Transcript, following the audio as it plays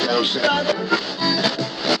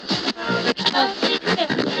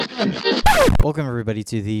Welcome, everybody,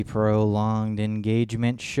 to the Prolonged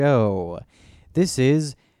Engagement Show. This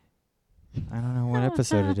is... I don't know what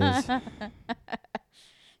episode it is.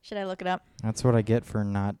 Should I look it up? That's what I get for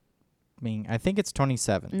not being... I think it's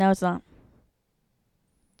 27. No, it's not.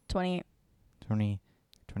 28. 20,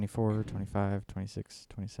 24, 25, 26,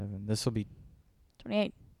 27. This will be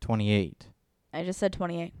 28. 28. I just said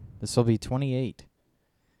 28. This will be 28.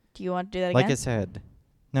 Do you want to do that again? Like I said.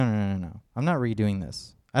 No. I'm not redoing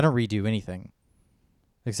this. I don't redo anything.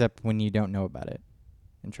 Except when you don't know about it.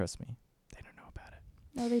 And trust me, they don't know about it.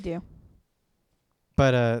 No, they do.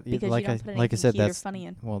 But Because like you don't put I said, cute or that's funny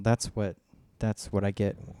in. well, that's what I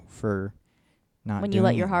get for not When doing you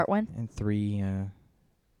let your it heart win? in 3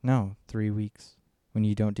 weeks. When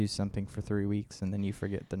you don't do something for 3 weeks and then you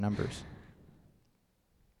forget the numbers.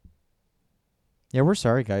 Yeah, we're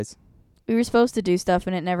sorry, guys. We were supposed to do stuff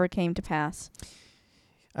and it never came to pass.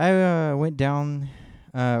 I went down.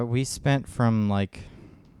 We spent from like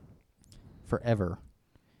forever.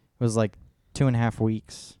 It was like 2.5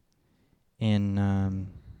 weeks in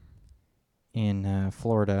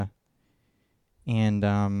Florida,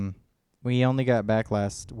 and we only got back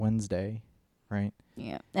last Wednesday, right?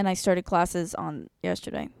 Yeah. And I started classes on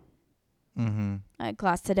yesterday. Mm-hmm. I had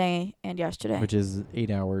class today and yesterday. Which is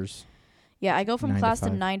 8 hours. Yeah, I go from 9 to class to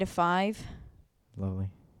 5. 9 to 5 Lovely.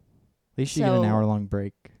 At least you get an So, hour-long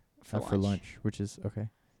break for lunch, which is okay.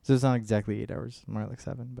 So it's not exactly 8 hours, more like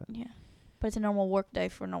 7, but... Yeah. But it's a normal work day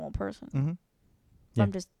for a normal person. Mm-hmm. So Yeah.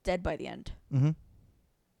 I'm just dead by the end. Mm-hmm.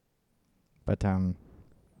 But,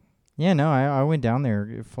 yeah, no, I went down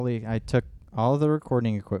there fully. I took all of the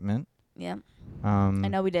recording equipment. Yeah. I I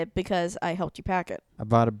know we did because I helped you pack it. I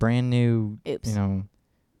bought a brand new, Oops.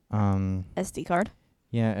 SD card.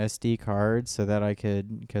 Yeah, SD card so that I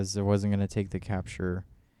could, because I wasn't going to take the capture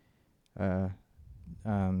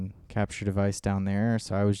device down there.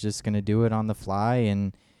 So I was just going to do it on the fly.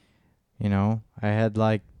 And, I had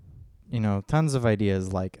tons of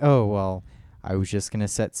ideas like, oh, well, I was just going to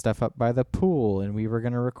set stuff up by the pool and we were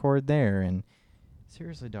going to record there. And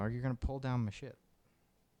seriously, dog, you're going to pull down my shit.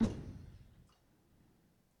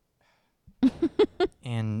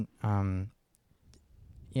 And,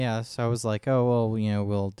 yeah, so I was like, oh, well,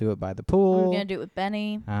 we'll do it by the pool. We were going to do it with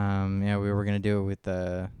Benny. Yeah, we were going to do it with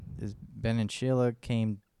Ben and Sheila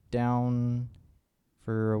came down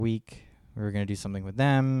for a week. We were going to do something with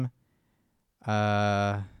them.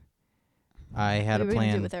 I had we a were plan.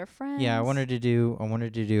 Gonna do it with our friends. Yeah, I wanted to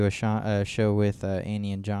do a show with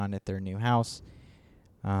Annie and John at their new house.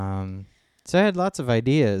 So I had lots of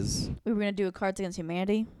ideas. We were going to do a Cards Against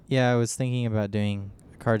Humanity. Yeah, I was thinking about doing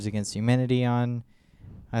Cards Against Humanity on.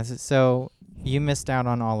 So you missed out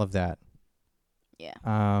on all of that. Yeah.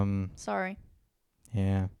 Sorry. Sorry.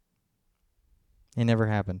 Yeah. It never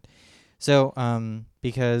happened. So,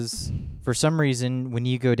 because for some reason, when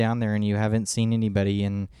you go down there and you haven't seen anybody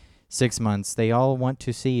in 6 months, they all want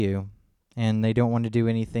to see you, and they don't want to do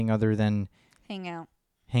anything other than hang out,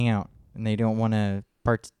 and they don't want to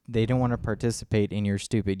participate in your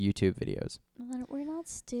stupid YouTube videos. We're not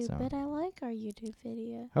stupid. So. I like our YouTube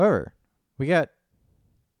video. However, we got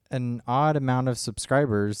an odd amount of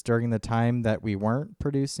subscribers during the time that we weren't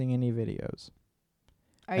producing any videos.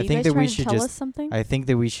 Are you guys trying to tell us something? I think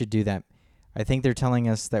that we should do that. I think they're telling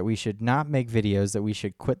us that we should not make videos, that we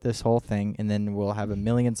should quit this whole thing, and then we'll have 1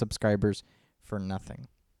 million subscribers for nothing.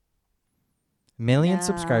 1 million Yeah.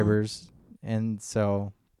 subscribers, and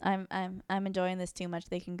so... I'm enjoying this too much.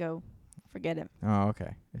 They can go forget it. Oh,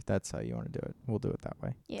 okay. If that's how you want to do it, we'll do it that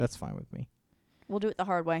way. Yeah. That's fine with me. We'll do it the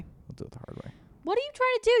hard way. We'll do it the hard way. What are you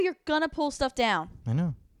trying to do? You're gonna pull stuff down. I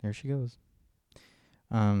know. There she goes.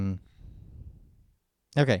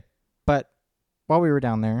 Okay. But while we were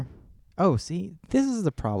down there... Oh, see, this is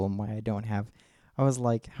the problem why I don't have... I was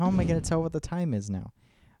like, how am I going to tell what the time is now?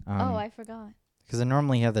 I forgot. Because I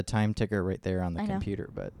normally have the time ticker right there on the I know. computer,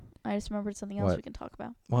 but... I just remembered something else What? we can talk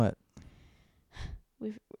about. What?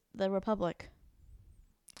 The Republic.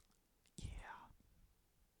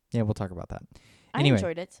 Yeah, we'll talk about that. I Anyway,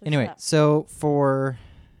 enjoyed it. So Anyway, shut up. so for...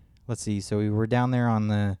 Let's see. So we were down there on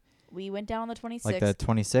the... We went down on the 26th. Like the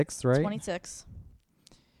 26th, right? 26th.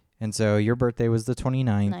 And so your birthday was the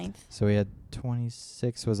 29th. 9th. So we had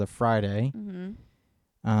 26 was a Friday. Mm-hmm.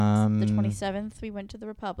 The The 27th, we went to the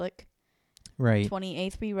Republic. Right.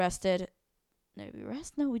 28th, we rested. No,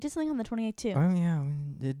 we did something on the 28th too. Oh, yeah.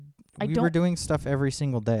 We were don't- doing stuff every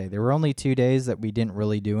single day. There were only 2 days that we didn't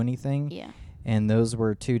really do anything. Yeah. And those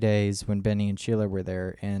were 2 days when Benny and Sheila were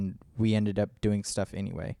there, and we ended up doing stuff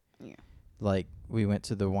anyway. Yeah. Like we went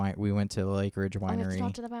to the Lake Ridge Oh, we have to Winery,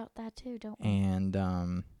 talk about that too, don't we?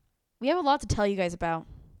 and We have a lot to tell you guys about.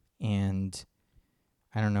 And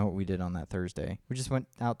I don't know what we did on that Thursday. We just went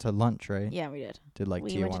out to lunch, right? Yeah, we did. Did like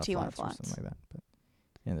We Tijuana, went to Tijuana Flats or something like that. But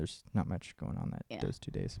yeah, there's not much going on Yeah. those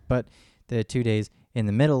 2 days. But the 2 days in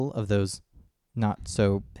the middle of those not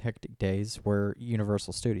so hectic days were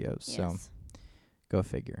Universal Studios. Yes. So go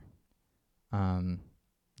figure.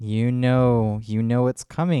 You know it's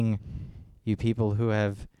coming. You people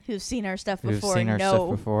Who've seen our stuff who've before seen our know stuff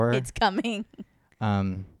before. it's coming.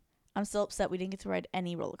 Um, I'm still upset we didn't get to ride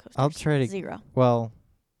any roller coasters. I'll try to 0. Well,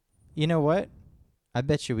 you know what? I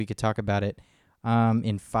bet you we could talk about it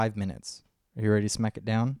in 5 minutes. Are you ready to smack it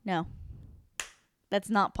down? No. That's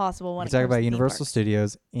not possible when We it talk comes about to theme Universal parks.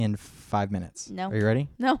 Studios in 5 minutes. No. Are you ready?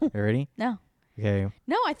 No. Are you ready? No. Okay.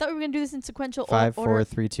 No, I thought we were going to do this in sequential 5, order. 4,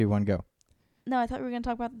 3, 2, 1, go. No, I thought we were going to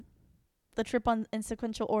talk about the trip in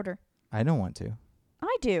sequential order. I don't want to.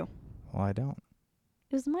 I do. Well, I don't.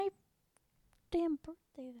 It was my damn birthday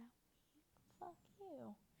that week. Fuck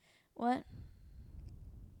you. What?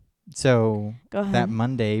 So Go ahead. that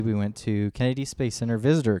Monday we went to Kennedy Space Center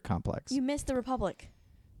Visitor Complex. You missed the Republic.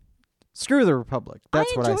 Screw the Republic.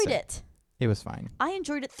 That's what I enjoyed said. it. It was fine. I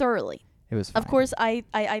enjoyed it thoroughly. It was fine. Of course, I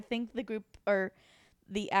think the group or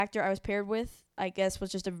the actor I was paired with, I guess,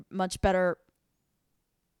 was just a much better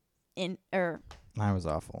I was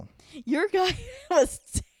awful. your guy was.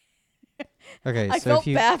 Okay, I so felt if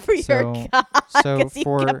you bad for so- your guy. so 'cause he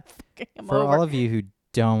for kept fucking him for over. all of you who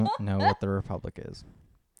don't know what the Republic is,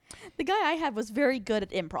 The guy I had was very good at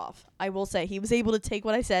improv. I will say he was able to take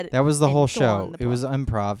what I said. that was the and whole go on show. the It was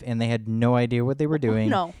improv, and they had no idea what they were doing,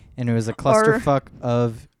 No, and it was a clusterfuck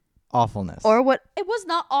of awfulness. or what? It was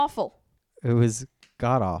not awful. It was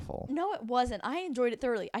god awful. No, it wasn't. I enjoyed it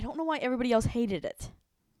thoroughly. I don't know why everybody else hated it.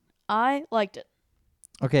 I liked it.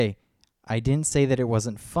 Okay, I didn't say that it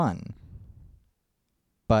wasn't fun,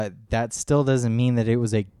 but that still doesn't mean that it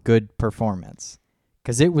was a good performance,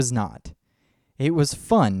 because it was not. It was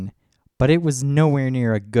fun, but it was nowhere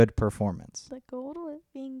near a good performance. The gold was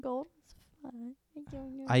being gold was fun.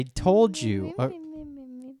 I told you.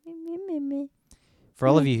 For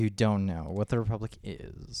all of you who don't know what the Republic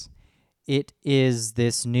is, it is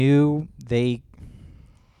this new They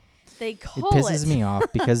It call pisses me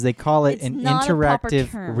off because they call it It's an not a proper interactive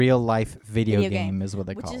term. real life video Video game, game is what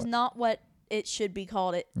they which call is it. not what it should be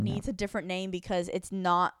called. It No. needs a different name because it's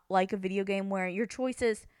not like a video game where your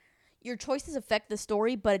choices affect the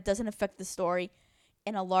story, but it doesn't affect the story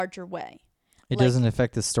in a larger way. It like- doesn't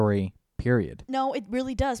affect the story, period. No, it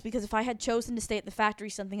really does, because if I had chosen to stay at the factory,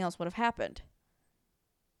 something else would have happened.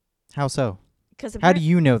 How so? Because How do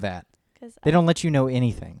you know that? Because They don't let you know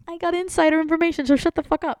anything. I got insider information, so shut the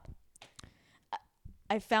fuck up.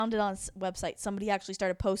 I found it on a website. Somebody actually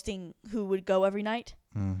started posting who would go every night.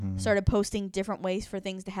 Mm-hmm. Started posting different ways for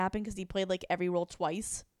things to happen because he played like every role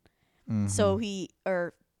twice. So I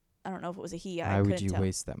don't know if it was a he. I Why would couldn't you tell.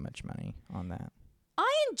 waste that much money on that?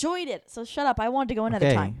 I enjoyed it, so shut up. I wanted to go another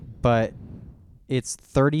Okay, time. but it's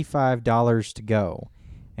 $35 to go,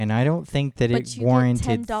 and I don't think that But it you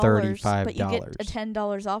warranted get $10, $35. But you get a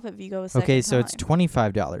 $10 off if you go a second Okay, so time. it's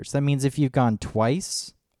 $25. That means if you've gone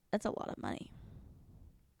twice, That's a lot of money.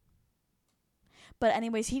 But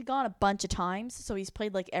anyways, he'd gone a bunch of times, so he's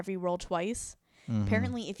played like every role twice. mhm.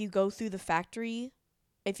 Apparently, if you go through the factory,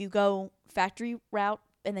 if you go factory route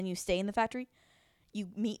and then you stay in the factory, you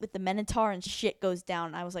meet with the Minotaur and shit goes down.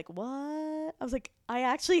 And I was like, what? I was like, I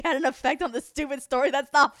actually had an effect on the stupid story.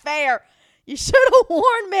 That's not fair. You should have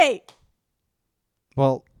warned me.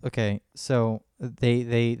 Well, okay, so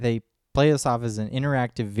they play this off as an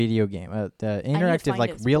interactive video game, I need to interactive find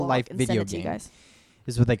like its real blog life and video send it to you game guys.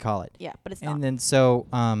 is what they call it. Yeah, but it's not. And then so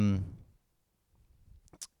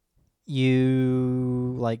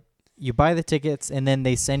you buy the tickets and then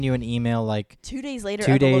they send you an email like 2 days later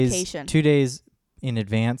 2 at the days location. 2 days in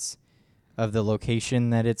advance of the location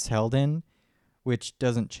that it's held in, which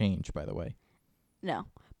doesn't change, by the way. No.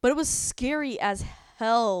 But it was scary as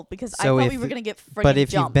hell because I So thought if we were it- going to get freaking But if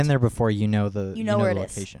jumped. you've been there before, you know the You know where the it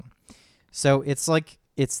is. location. So it's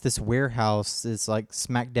this warehouse. It's like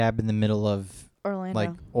smack dab in the middle of Orlando.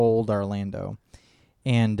 like old Orlando,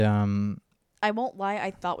 and I won't lie,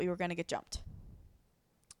 I thought we were going to get jumped.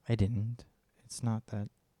 I didn't. It's not that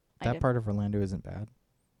I that did. part of Orlando isn't bad.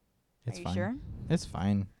 It's Are you fine. sure? It's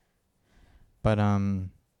fine. But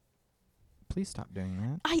please stop doing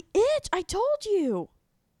that. I itch. I told you.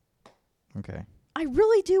 Okay. I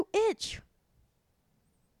really do itch.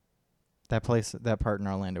 That part in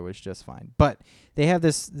Orlando was just fine. But they have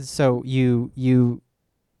this. So you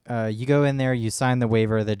go in there, you sign the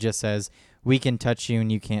waiver that just says we can touch you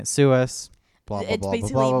and you can't sue us. Blah blah It's blah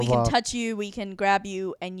basically blah blah we blah. can touch you, we can grab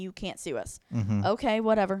you, and you can't sue us. Mm-hmm. Okay,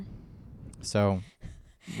 whatever. So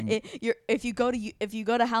If you go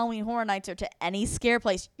to Halloween Horror Nights or to any scare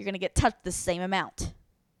place, you're gonna get touched the same amount.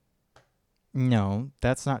 no,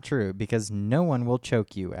 that's not true because no one will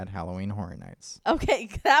choke you at Halloween Horror Nights. Okay,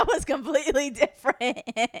 that was completely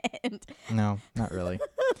different. No, not really.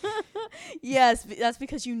 Yes, that's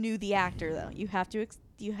because you knew the actor, though. You have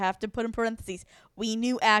to put in parentheses. We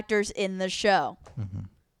knew actors in the show.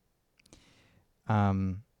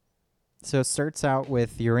 So it starts out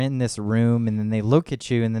with you're in this room, and then they look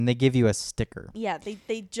at you, and then they give you a sticker. Yeah,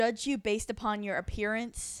 they judge you based upon your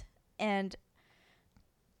appearance and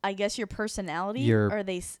I guess your personality. Your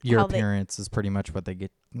how appearance is pretty much what they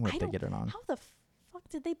get. What they get it on. How the fuck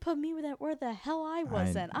did they put me where the hell I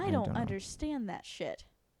was in? I don't understand that shit.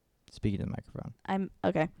 Speak into the microphone. I'm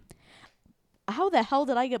okay. How the hell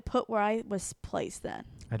did I get put where I was placed then?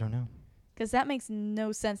 I don't know. Because that makes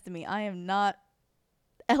no sense to me. I am not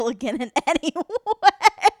elegant in any way.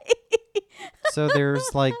 So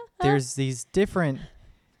there's these different.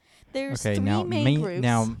 There's okay, three now main groups.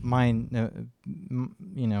 Now mine,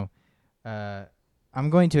 I'm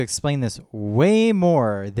going to explain this way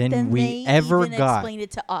more than we ever even got. Explained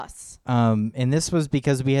it to us. And this was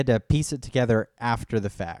because we had to piece it together after the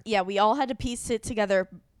fact. Yeah, we all had to piece it together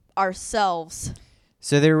ourselves.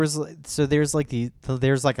 So there's like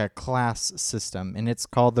a class system, and it's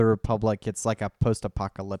called the Republic. It's like a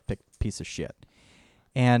post-apocalyptic piece of shit,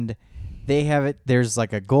 and they have it. There's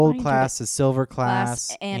like a gold class, a silver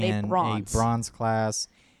class, and a bronze class.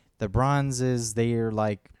 The bronzes, they're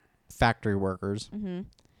like factory workers. Mm-hmm.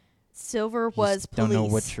 Silver was police. Don't know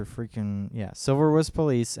what you're silver was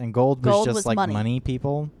police, and gold was just like money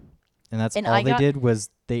people, and that's all they did was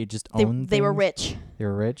they just owned. They were rich. They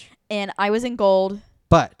were rich. And I was in gold.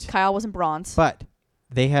 But Kyle was in bronze. But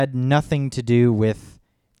they had nothing to do with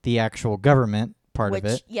the actual government part of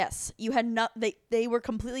it. Yes, you had they were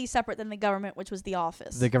completely separate than the government, which was the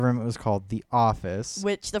office. The government was called the office.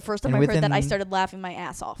 Which the first time I heard that, I started laughing my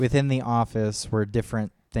ass off. Within the office were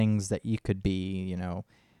different things that you could be.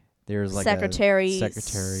 There's like secretary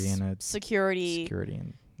and a security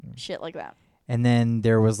and shit like that. And then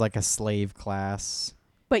there was like a slave class.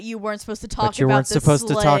 But you weren't supposed to talk about the slaves. But you weren't supposed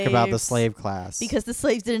to talk about the slave class. Because the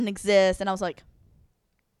slaves didn't exist. And I was like,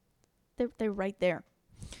 they're right there.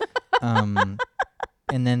 And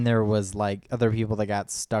then there was like other people that got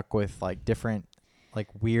stuck with like different, like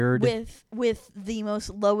weird. With the most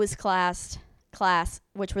lowest class,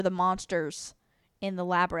 which were the monsters in the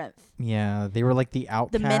labyrinth. Yeah, they were like the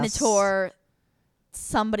outcasts. The Minotaur,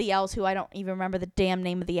 somebody else who I don't even remember the damn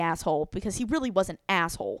name of the asshole, because he really was an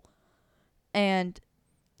asshole. And...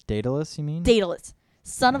 Daedalus, you mean? Daedalus.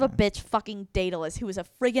 Son of a bitch, fucking Daedalus, who was a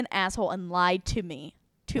friggin' asshole and lied to me,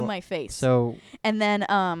 my face. So... And then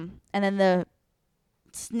the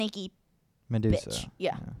snaky Medusa. Bitch.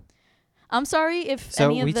 Yeah. I'm sorry if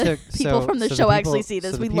any of the people from the show actually see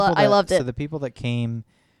this. I loved it. So the people that came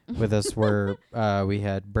with us were we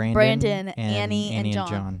had Brandon, Annie, and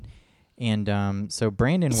John. And so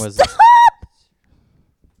Brandon was. Stop!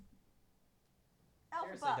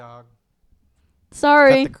 Seriously, dog.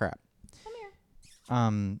 Sorry. Cut the crap. Come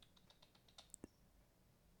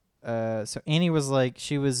here. So Annie was like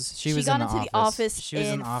she was got in into the office. She was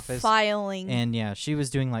in the office filing. And yeah, she was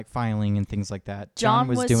doing like filing and things like that. John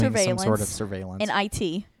was doing some sort of surveillance. In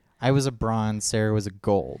IT. I was a bronze, Sarah was a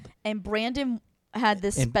gold. And Brandon had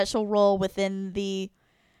this special role within the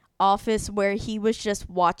office where he was just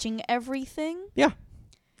watching everything. Yeah.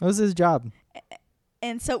 That was his job.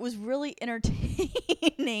 And so it was really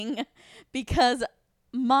entertaining because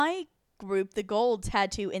my group, the Golds,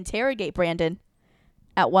 had to interrogate Brandon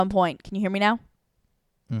at one point. Can you hear me now?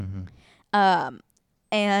 Mm-hmm.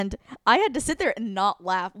 And I had to sit there and not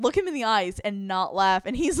laugh, look him in the eyes and not laugh.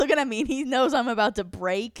 And he's looking at me and he knows I'm about to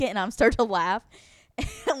break and I'm starting to laugh.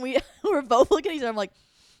 And we're both looking at each other. I'm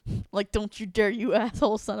like, don't you dare, you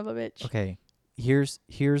asshole son of a bitch. Okay. Here's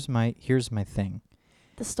my thing.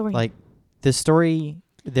 The story. Like the story,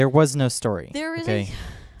 there was no story. There is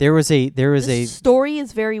the story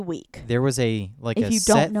is very weak. There was if you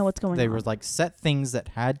don't know what's going on. There was like set things that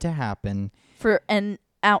had to happen for an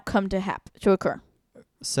outcome to occur.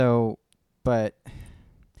 So, but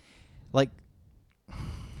like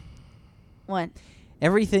what?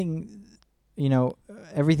 Everything,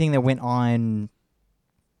 everything that went on,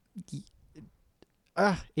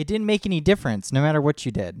 it didn't make any difference no matter what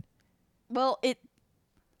you did. Well, it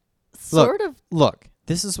Look,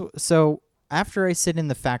 this is so after I sit in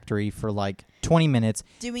the factory for like 20 minutes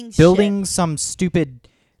building some stupid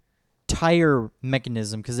tire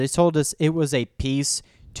mechanism because they told us it was a piece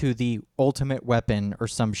to the ultimate weapon or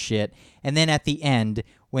some shit. And then at the end,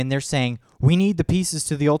 when they're saying, we need the pieces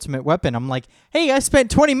to the ultimate weapon. I'm like, hey, I spent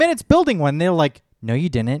 20 minutes building one. They're like, no, you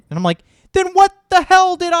didn't. And I'm like, then what the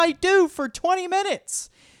hell did I do for 20 minutes?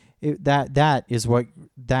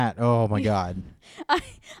 Oh my God.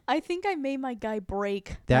 I think I made my guy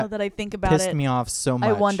break That now that I think about pissed it. me off so much.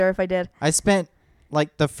 I wonder if I did. I spent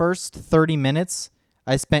like the first 30 minutes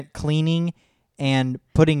I spent cleaning and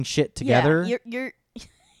putting shit together. Yeah, you're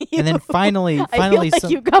and then finally I feel like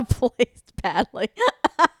some, you got placed badly.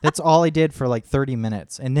 that's all I did for like 30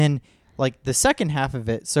 minutes. And then like the second half of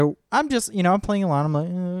it, so I'm just, I'm playing along. I'm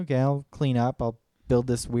like, okay, I'll clean up. I'll build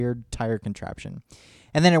this weird tire contraption.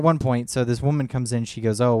 And then at one point, so this woman comes in. She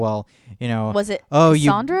goes, "Oh well, Was it oh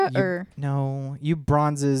Sandra you or no, you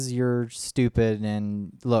bronzes, you're stupid.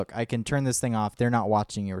 And look, I can turn this thing off. They're not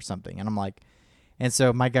watching you or something." And I'm like, and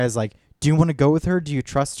so my guy's like, "Do you want to go with her? Do you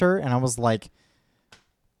trust her?" And I was like,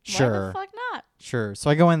 "Sure, Why the fuck not? sure." So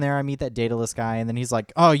I go in there. I meet that Daedalus guy, and then he's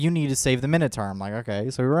like, "Oh, you need to save the Minotaur." I'm like, "Okay."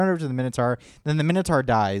 So we run over to the Minotaur. Then the Minotaur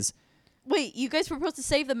dies. Wait, you guys were supposed to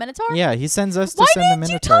save the Minotaur? Yeah, he sends us to Why send the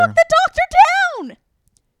didn't you Minotaur. talk the doctor down?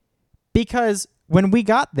 Because when we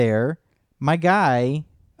got there, my guy,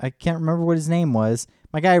 I can't remember what his name was,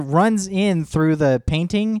 my guy runs in through the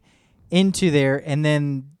painting into there, and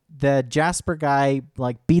then the Jasper guy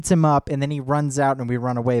like beats him up, and then he runs out, and we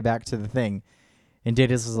run away back to the thing. And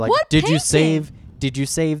Daedalus is like, What Did you painting?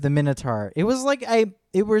 save the Minotaur?" It was like there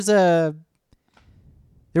was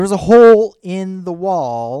a hole in the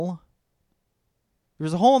wall. There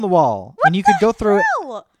was a hole in the wall, What and you could go through it.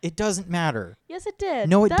 Hell! It doesn't matter. Yes, it did.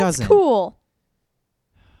 No, it That's doesn't. Cool.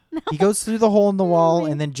 He goes through the hole in the wall,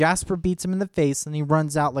 Really? and then Jasper beats him in the face, and he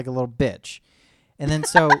runs out like a little bitch. And then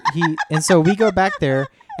so we go back there,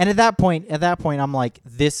 and at that point, I'm like,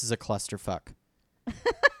 this is a clusterfuck.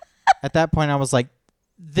 At that point, I was like,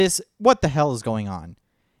 what the hell is going on?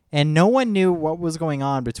 And no one knew what was going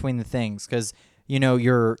on between the things, because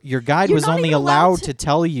your guide You're was not only even allowed allowed to to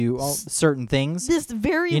tell you all certain things. This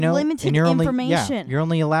very and limited you're information. Only, you're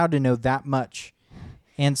only allowed to know that much.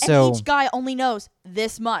 And and so each guy only knows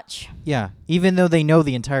this much. yeah, even though they know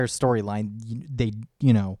the entire storyline,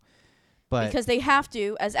 but Because they have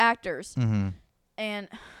to as actors. mhm. And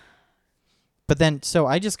But then, so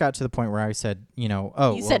I just got to the point where I said, you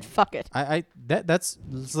said fuck it. that's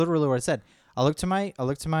literally what I said. I looked to my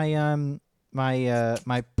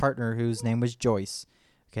my partner whose name was Joyce.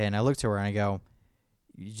 Okay, and I looked to her and I go,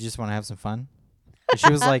 "You just want to have some fun?" And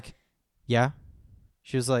she was like, "Yeah."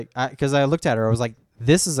 She was like, because I looked at her, I was like,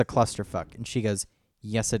 "This is a clusterfuck," and she goes,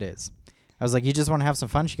 "Yes, it is." I was like, "You just want to have some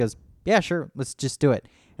fun?" She goes, "Yeah, sure, let's just do it."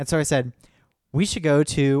 And so I said, we should go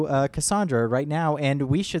to Cassandra right now, and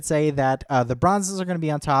we should say that the bronzes are going to be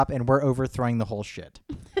on top, and we're overthrowing the whole shit.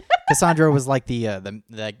 Cassandra was like the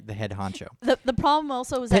head honcho. The problem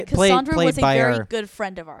also was that Played Cassandra was a by very our- good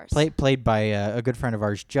friend of ours. Played by a good friend of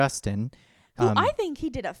ours, Justin. Who I think he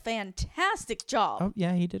did a fantastic job. Oh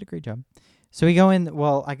yeah, he did a great job. So we go in.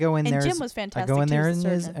 Well, I go in and there. Jim was I fantastic. go in too, there as, the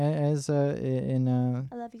as surgeon.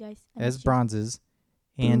 I love you guys. I as miss you. bronzes,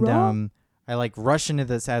 and Bro. I like rush into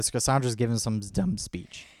this as Cassandra's giving some dumb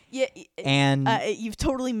speech, Yeah, and you've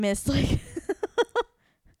totally missed like.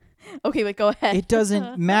 Okay, but go ahead. it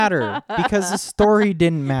doesn't matter because the story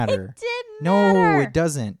didn't matter. It didn't No, matter. it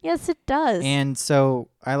doesn't. Yes, it does. And so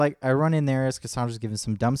I run in there as Cassandra's giving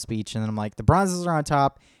some dumb speech, and then I'm like, the bronzes are on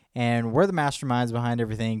top, and we're the masterminds behind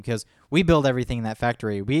everything because we build everything in that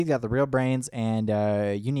factory. We got the real brains, and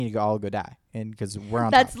you need to all go die, and because we're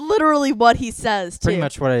on That's top. literally what he says too. Pretty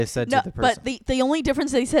much what I said No, to the person. but the only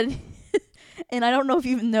difference that he said, and I don't know if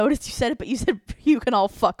you even noticed you said it, but you said you can all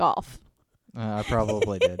fuck off. I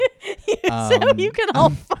probably did. You said you can all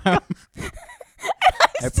fuck off.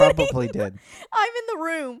 I probably did. I'm in the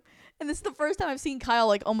room, and this is the first time I've seen Kyle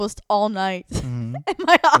like almost all night, Mhm. and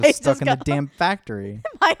my I was eyes stuck just in go. the damn factory.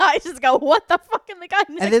 My eyes just go. What the fuck? And the guy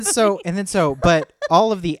next to me. But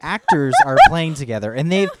all of the actors are playing together,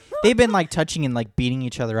 and they've been like touching and like beating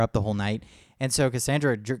each other up the whole night. And so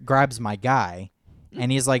Cassandra grabs my guy,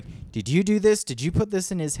 and he's like, "Did you do this? Did you put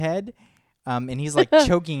this in his head?" And he's like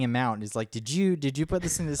choking him out. And he's like, "Did you put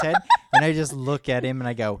this in his head?" And I just look at him and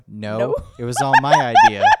I go, "No, it was all my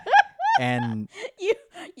idea." And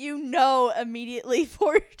You know immediately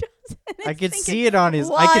before you're done. I could thinking, see it on his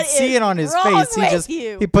 "What is wrong face. with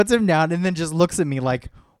you?" He puts him down and then just looks at me like,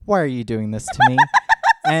 "Why are you doing this to me?"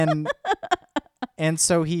 and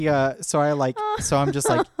so I'm just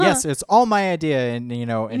like, "Yes, it's all my idea, and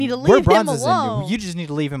and need to we're leave him bronzes, alone. and you just need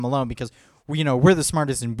to leave him alone because we're the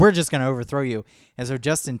smartest, and we're just gonna overthrow you." And so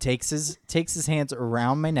Justin takes his hands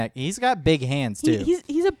around my neck. He's got big hands too.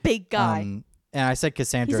 He's a big guy. And I said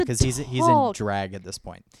Cassandra He's a because he's in tall- drag at this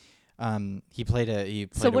point. he played a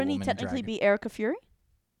So woman wouldn't he in technically drag. be Erica Fury?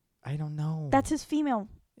 I don't know. That's his female.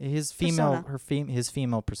 his persona. his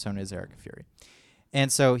female persona is Erica Fury,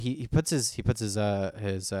 and so he puts his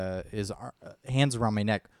hands around my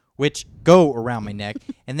neck, which go around my neck,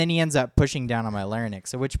 and then he ends up pushing down on my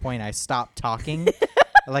larynx. At which point I stopped talking,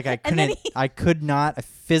 like I And then couldn't, I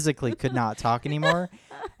physically could not talk anymore.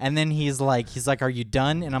 And then he's like, "Are you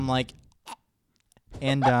done?" And I'm like,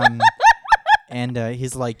 and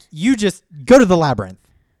he's like, "You just go to the labyrinth."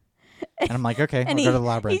 And I'm like, "Okay, And I'll go to the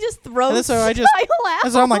labyrinth." He just throws. And so I just- laugh.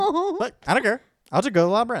 and so I'm like, "Look, I don't care. I'll just go to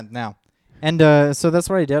the labyrinth now." And so that's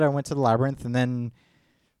what I did. I went to the labyrinth, and then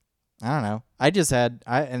I don't know.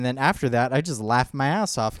 And then after that, I just laughed my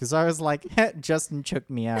ass off because I was like, Justin choked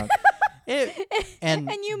me out. And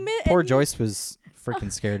you poor Joyce was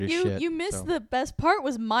freaking scared as shit. You missed so. the best part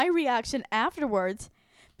was my reaction afterwards,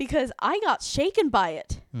 because I got shaken by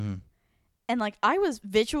it, Mhm. and like I was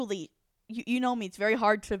visually. You know me, it's very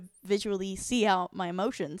hard to visually see out my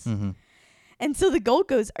emotions. Mhm. And so the goat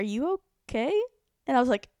goes, "Are you okay?" And I was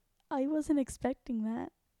like, "I wasn't expecting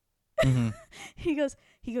that." Mhm. He goes,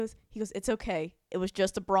 "It's okay. It was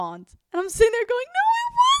just a bronze." And I'm sitting there going, "No,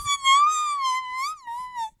 it wasn't."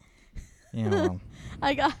 Yeah.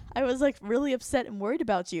 Well, I was like really upset and worried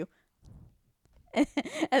about you. At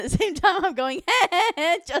the same time, I'm going,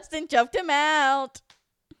 Justin choked him out.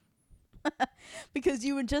 Because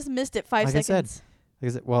you had just missed it 5 Like I said,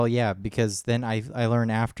 seconds. well, yeah, because then I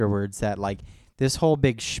learned afterwards that like this whole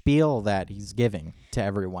big spiel that he's giving to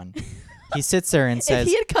everyone, he sits there and If says,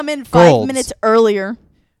 he had come in 5 "Golds. minutes earlier,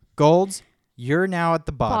 "Golds, you're now at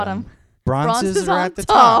the bottom. bronze Bronzes is are on at the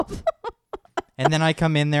top." top. And then I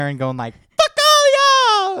come in there and going like, "Fuck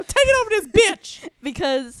all y'all, take it over this bitch."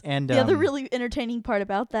 Because And the other really entertaining part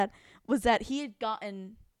about that was that he had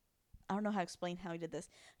gotten, I don't know how to explain how he did this.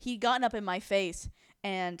 He'd gotten up in my face,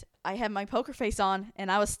 and I had my poker face on,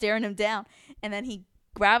 and I was staring him down, and then he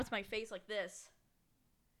grabs my face like this,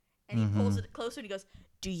 and he pulls it closer, and he goes,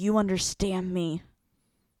 "Do you understand me?"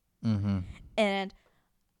 Mm-hmm. And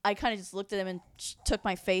I kind of just looked at him and took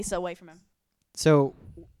my face away from him. So,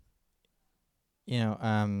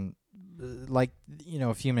 like,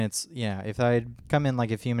 a few minutes, yeah, if I had come in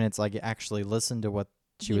like a few minutes, like actually listened to what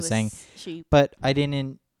she was saying, but I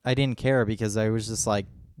didn't care because I was just like,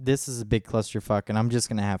 this is a big clusterfuck and I'm just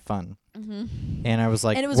going to have fun. Mm-hmm. And I was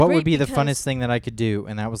like, And it was what great would be the because- funnest thing that I could do?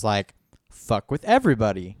 And that was like, fuck with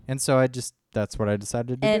everybody. And so that's what I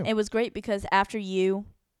decided to And do. it was great because after you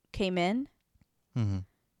came in, Mm-hmm.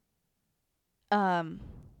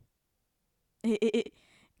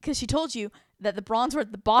 because she told you that the bronze were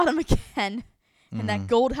at the bottom again, and that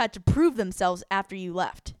gold had to prove themselves after you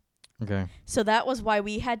left. Okay. So that was why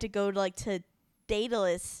we had to go to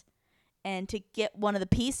Daedalus and to get one of the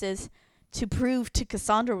pieces to prove to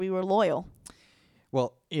Cassandra we were loyal.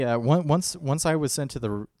 Well, yeah. Once I was sent to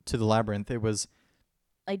the labyrinth, it was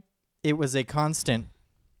a constant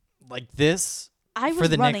like this. I For was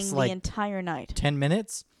the running next, the like, entire night. 10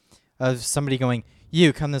 minutes of somebody going,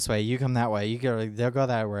 "You come this way, you come that way, they'll go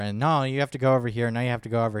that way, and no, you have to go over here, now you have to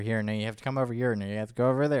go over here, now you have to come over here, now you have to go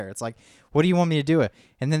over there." It's like, what do you want me to do it?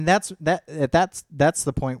 And then that's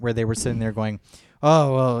the point where they were sitting there going,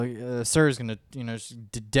 "Oh well, sir's gonna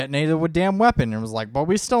detonate it with damn weapon," and it was like, "But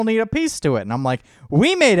we still need a piece to it," and I'm like,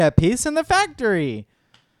 "We made a piece in the factory,"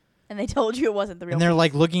 And they told you it wasn't the real and they're piece.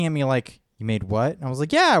 like looking at me like, "You made what?" And I was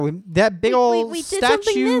like, "Yeah, that big old we did something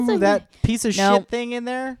statue, this, that piece of Nope. shit thing in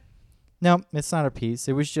there." No, it's not a piece.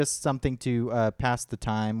 It was just something to pass the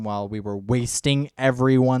time while we were wasting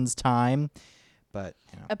everyone's time. But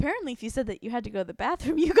Apparently, if you said that you had to go to the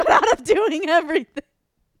bathroom, you got out of doing everything.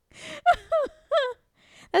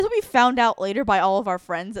 That's what we found out later by all of our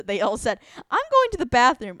friends, that they all said, "I'm going to the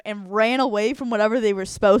bathroom," and ran away from whatever they were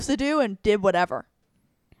supposed to do and did whatever.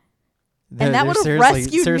 And that would have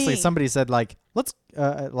rescued seriously, me. somebody said like, "Let's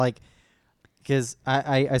because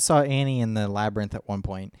I saw Annie in the labyrinth at one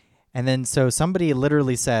point, and then so somebody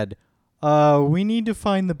literally said, we need to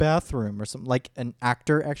find the bathroom," or something, like an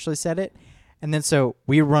actor actually said it, and then so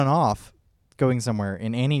we run off going somewhere,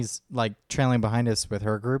 and Annie's like trailing behind us with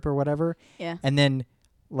her group or whatever. Yeah. And then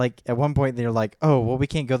like at one point they're like, "Oh well, we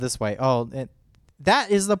can't go this way." That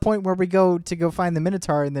is the point where we go find the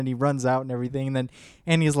Minotaur, and then he runs out and everything, and then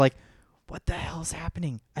Annie's like, "What the hell's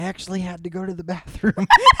happening? I actually had to go to the bathroom."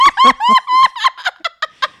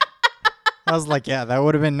 I was like, yeah, that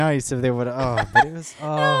would have been nice if they would have. But it was,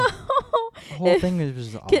 the whole thing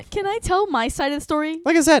was off. Can I tell my side of the story?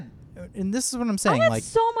 Like I said, and this is what I'm saying. I had Like,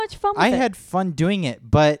 so much fun with I it. had fun doing it,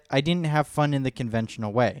 but I didn't have fun in the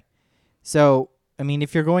conventional way. So, I mean,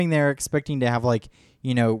 if you're going there expecting to have, like,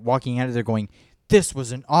 walking out of there going, this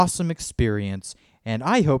was an awesome experience, and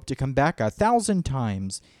I hope to come back 1,000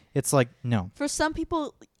 times. It's like, no. For some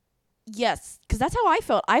people, yes, because that's how I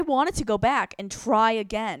felt. I wanted to go back and try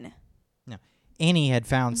again. No. Annie had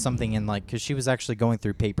found something in, like, because she was actually going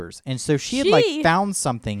through papers. And so she had, like, found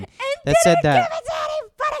something that said that. Give it to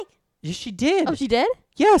anybody. Yes, she did. Oh, she did?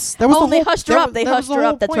 Yes. That was the whole, they hushed her up. That was the That's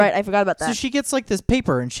whole point. right. I forgot about that. So she gets, like, this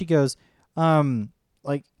paper, and she goes,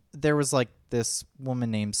 like, there was, like, this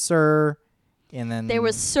woman named Sir, and then. There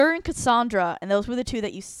was Sir and Cassandra, and those were the two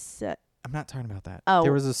that you said. I'm not talking about that. Oh.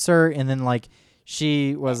 There was a Sir, and then, like,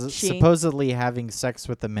 she was supposedly having sex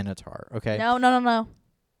with the Minotaur, okay? No.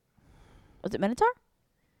 Was it Minotaur?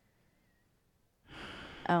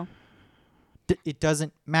 Oh. It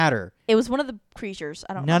doesn't matter. It was one of the creatures.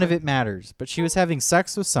 I don't know. None of it matters. But she was having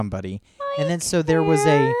sex with somebody, and then so there was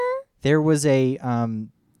a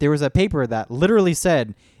paper that literally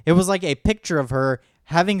said, it was like a picture of her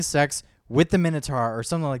having sex with the Minotaur or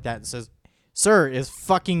something like that. It says, Sir is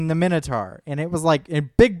fucking the Minotaur, and it was like in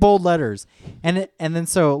big bold letters, and then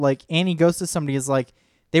so like Annie goes to somebody, is like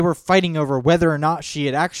they were fighting over whether or not she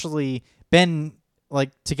had actually been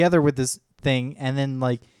like together with this thing, and then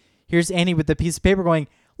like here's Annie with the piece of paper going,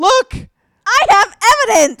 look, I have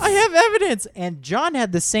evidence. And John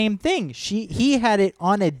had the same thing. He had it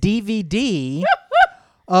on a DVD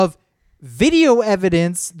of video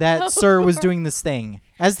evidence that Sir was doing this thing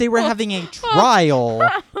as they were having a trial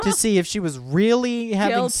to see if she was really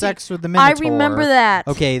having Guilty. sex with the Minotaur. I remember that.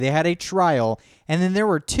 Okay, they had a trial, and then there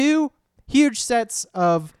were two huge sets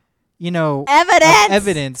of,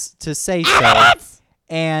 evidence to say so,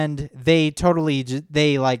 and they totally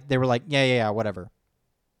they were like, yeah, whatever.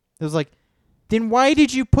 It was like, then why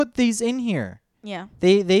did you put these in here? Yeah.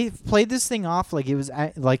 They played this thing off like it was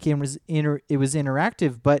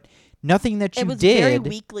interactive, but nothing that you it was did. very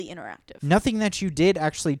weakly interactive. Nothing that you did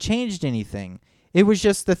actually changed anything. It was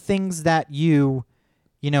just the things that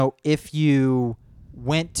if you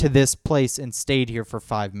went to this place and stayed here for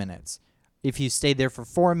 5 minutes. If you stayed there for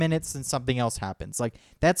 4 minutes, then something else happens. Like,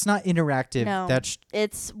 that's not interactive. No, that's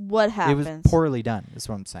it's what happens. It was poorly done, is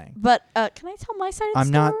what I'm saying. But can I tell my side of the story? I'm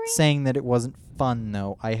not saying that it wasn't fun,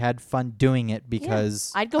 though. I had fun doing it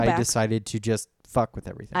because I'd go back. decided to just fuck with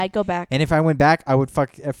everything. I'd go back. And if I went back, I would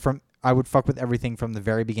fuck with everything from the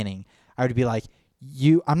very beginning. I would be like,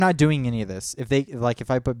 I'm not doing any of this. If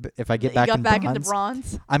I get back into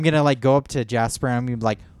bronze, I'm gonna like go up to Jasper and I'm gonna be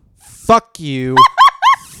like, fuck you,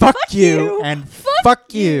 fuck you, and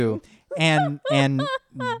fuck you. And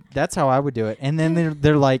that's how I would do it. And then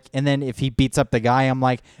they're like, and then if he beats up the guy, I'm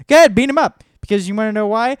like, go ahead, beat him up. Because you want to know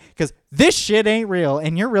why? Because this shit ain't real,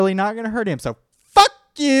 and you're really not gonna hurt him. So fuck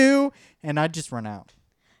you. And I'd just run out.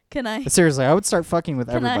 Can I? But seriously, I would start fucking with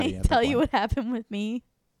everybody. Can I tell you what happened with me?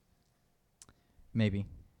 Maybe.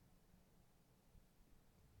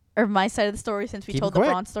 Or my side of the story, since we told the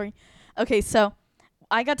bronze story. Okay, so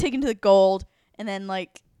I got taken to the gold, and then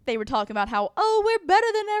like they were talking about how, oh, we're better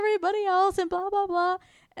than everybody else and blah blah blah,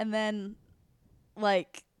 and then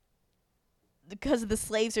like because of the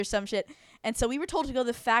slaves or some shit. And so we were told to go to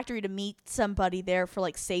the factory to meet somebody there for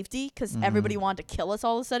like safety, because everybody wanted to kill us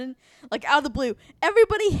all of a sudden, like out of the blue.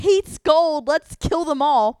 Everybody hates gold. Let's kill them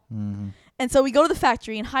all. And so we go to the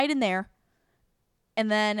factory and hide in there. And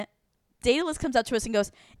then Daedalus comes up to us and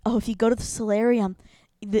goes, oh, if you go to the solarium,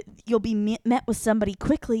 you'll be met with somebody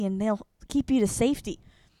quickly and they'll keep you to safety.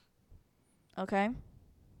 Okay.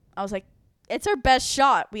 I was like, it's our best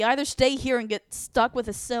shot. We either stay here and get stuck with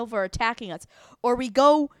a silver attacking us, or we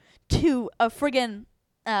go to a friggin'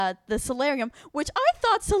 the solarium, which I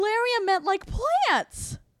thought solarium meant like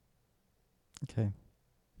plants. Okay.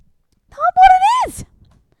 Not what it is.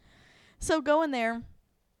 So go in there,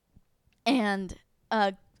 and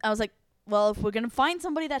I was like, well, if we're going to find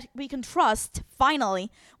somebody that we can trust, finally,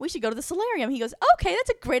 we should go to the solarium. He goes, okay, that's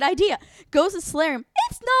a great idea. Goes to the solarium.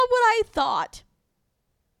 It's not what I thought.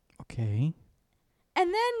 Okay.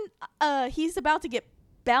 And then he's about to get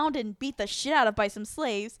bound and beat the shit out of by some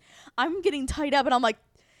slaves. I'm getting tied up, and I'm like,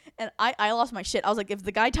 and I lost my shit. I was like, if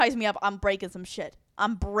the guy ties me up, I'm breaking some shit.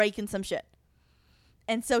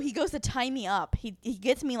 And so he goes to tie me up. He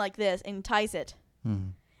gets me like this and ties it.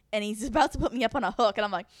 And he's about to put me up on a hook, and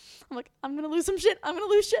I'm like, I'm gonna lose some shit. I'm gonna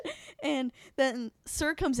lose shit. And then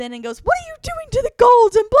Sir comes in and goes, what are you doing to the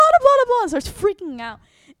golds? And blah blah blah blah. And starts freaking out.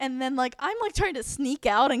 And then like I'm like trying to sneak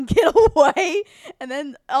out and get away, and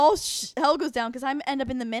then all hell goes down because I end up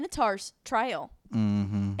in the Minotaur's trial.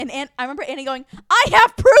 And I remember Annie going, I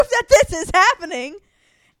have proof that this is happening.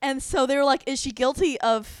 And so they were like, is she guilty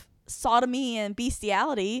of sodomy and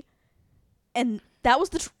bestiality? And that was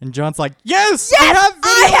the and John's like, yes, I have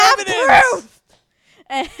video evidence. Proof.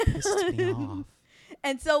 Pissed me off.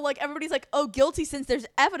 And so like everybody's like, oh, guilty since there's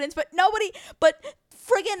evidence, but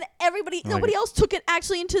friggin' everybody, nobody else took it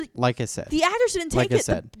actually into. Like I said, The actors didn't like take I it.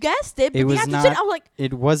 said, The guests did, but it the was actors not- didn't. I was like,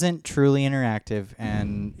 it wasn't truly interactive,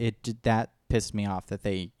 and that pissed me off that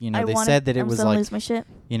they, they said that it was like, lose my shit.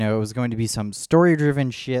 it was going to be some story-driven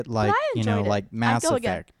shit, like, I enjoyed it. like Mass I'd go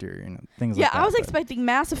again. Effect or things Yeah, like that. I was expecting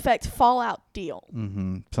Mass Effect Fallout deal.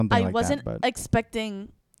 something I like wasn't that. But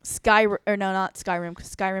expecting Skyrim, or no, not Skyrim,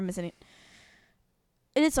 because Skyrim isn't.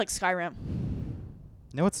 It is like Skyrim.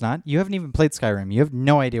 no, it's not. You haven't even played Skyrim. You have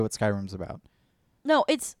no idea what Skyrim's about. No,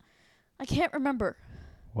 it's. I can't remember.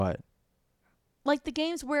 What? Like the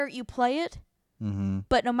games where you play it, Mm-hmm.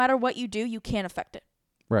 but no matter what you do, you can't affect it.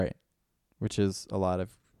 Right. Which is a lot of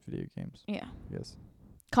video games. Yeah. Yes.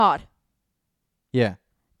 COD. Yeah.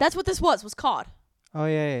 That's what this was COD. Oh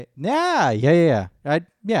yeah.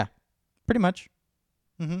 Yeah. Pretty much.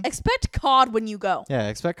 Mm-hmm. Expect COD when you go. Yeah.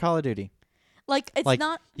 Expect Call of Duty. Like, it's Like,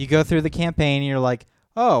 not. You go through the campaign and you're like,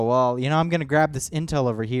 oh well, I'm gonna grab this intel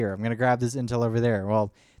over here. I'm gonna grab this intel over there.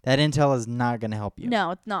 Well, that intel is not gonna help you. No,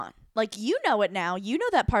 it's not. Like, you know it now. You know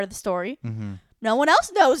that part of the story. Mm-hmm. No one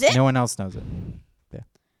else knows it. No one else knows it. Yeah.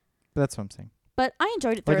 But that's what I'm saying. But I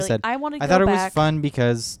enjoyed it Like I thoroughly. said, I wanted to I go thought it back. was fun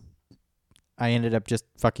because I ended up just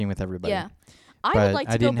fucking with everybody. Yeah. I but would like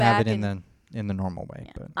to I go didn't back have it and in the normal way.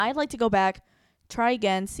 yeah. But I'd like to go back, try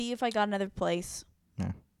again, see if I got another place. you're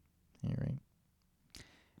right.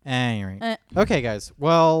 You're right. Uh, Okay, guys.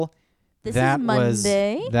 Well, This that is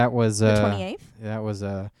Monday, that was the 28th. that was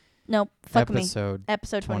Nope, fuck me. episode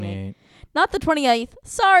Episode 28. 28. Not the 28th.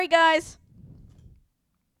 Sorry, guys.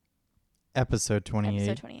 Episode 28,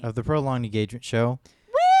 Episode 28. of the Prolonged Engagement Show.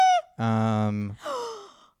 Woo!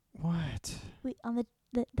 What? On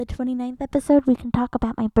the 29th episode, we can talk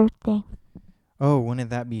about my birthday. Oh, wouldn't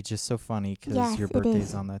that be just so funny? Because Yes, your it birthday's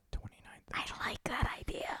is. on the 29th. I like that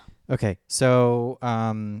idea. Okay, so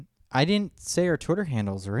I didn't say our Twitter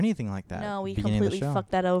handles or anything like that. No, at we the beginning of the completely show.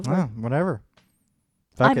 fucked that over. Oh, whatever.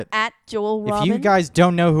 Fuck I'm it. at Joel If Robin. you guys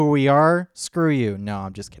don't know who we are, screw you. No,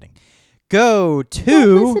 I'm just kidding. Go Don't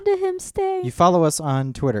to... listen to him stay. You follow us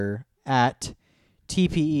on Twitter at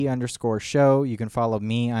TPE_show. You can follow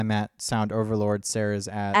me. I'm at Sound Overlord. Sarah's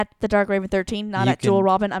At the Dark Raven 13, not You at Joel can-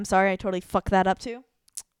 Robin. I'm sorry, I totally fucked that up too.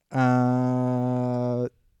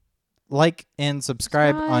 like and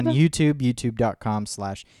subscribe on Subscribe. YouTube,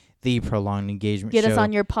 youtube.com/The Prolonged Engagement Get Show. us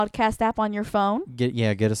on your podcast app on your phone.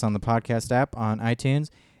 Get us on the podcast app on iTunes.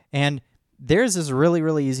 And there's this really,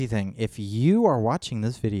 really easy thing. If you are watching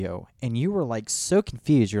this video and you were like so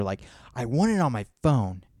confused, you're like, I want it on my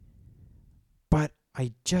phone, but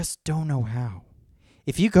I just don't know how.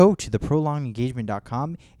 If you go to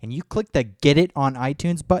theprolongedengagement.com and you click the Get It on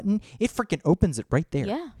iTunes button, it freaking opens it right there.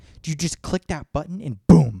 Yeah. You just click that button and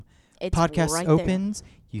boom, It's podcast right there. opens.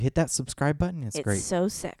 You hit that subscribe button. It's great. so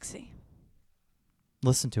sexy.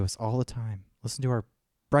 Listen to us all the time. Listen to our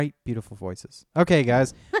bright, beautiful voices. Okay,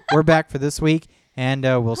 guys, we're back for this week, and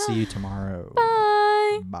we'll see you tomorrow.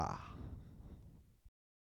 Bye. Bye.